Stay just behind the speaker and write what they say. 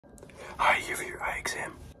Hi, you for your eye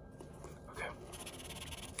exam. Okay.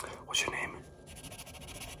 What's your name?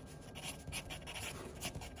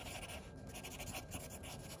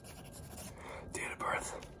 Date of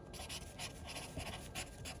birth.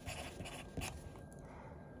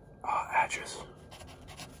 Address.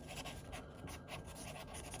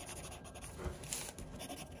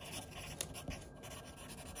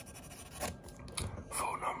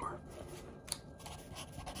 Phone number.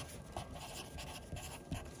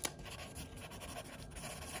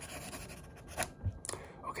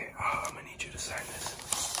 Okay, I'm gonna need you to sign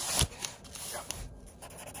this. Yep.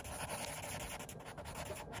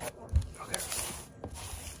 Okay.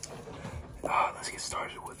 Let's get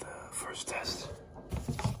started with the first test.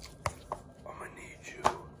 I'm gonna need you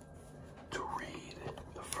to read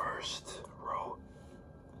the first row.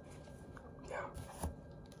 Yeah.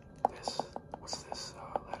 What's this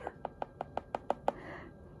letter?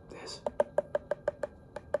 This.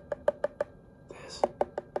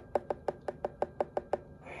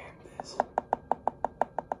 And this.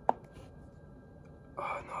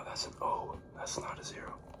 No, that's an O. That's not a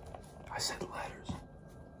 0. I said letters.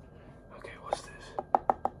 Okay, what's this?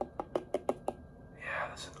 Yeah,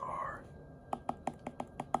 that's an R.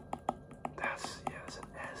 That's an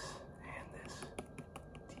S. And this.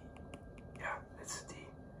 D. Yeah, it's a D.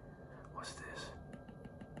 What's this?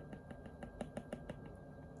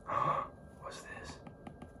 What's this?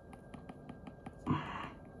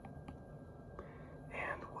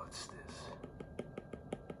 And what's this?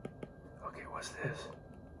 Okay, what's this?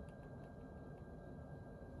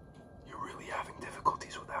 You're really having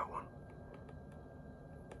difficulties with that one.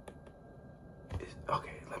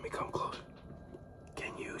 Okay, let me come closer.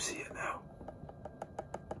 Can you see it now?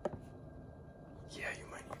 Yeah, you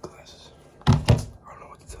might need glasses. I don't know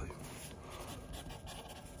what to tell you.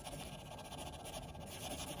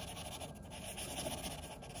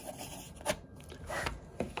 Alright.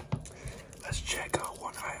 Let's check out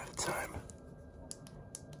one eye at a time.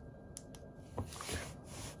 Okay.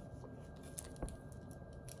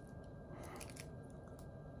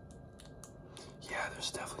 Yeah,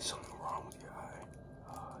 there's definitely something wrong with your eye.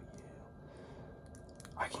 Yeah.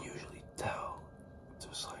 I can usually tell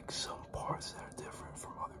there's like some parts that are different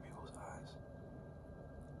from other people's eyes.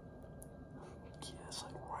 Yeah, it's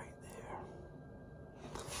like right there.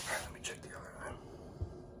 Alright, let me check the other eye.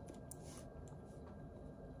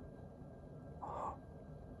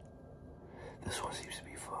 This one seems to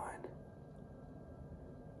be fine.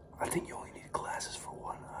 I think you only need glasses for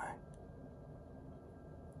one eye.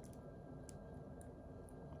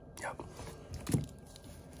 Yep.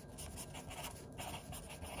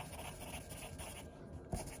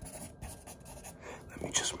 Let me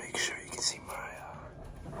just make sure you can see my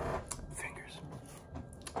fingers.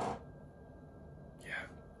 Yeah,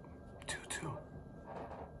 2, 2.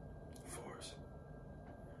 4s.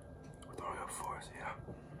 We're throwing up 4s, yeah.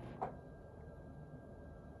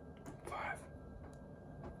 5.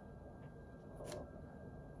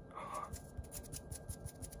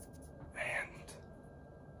 And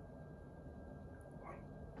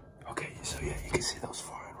 1. Okay, so yeah, you can see those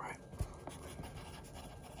fine.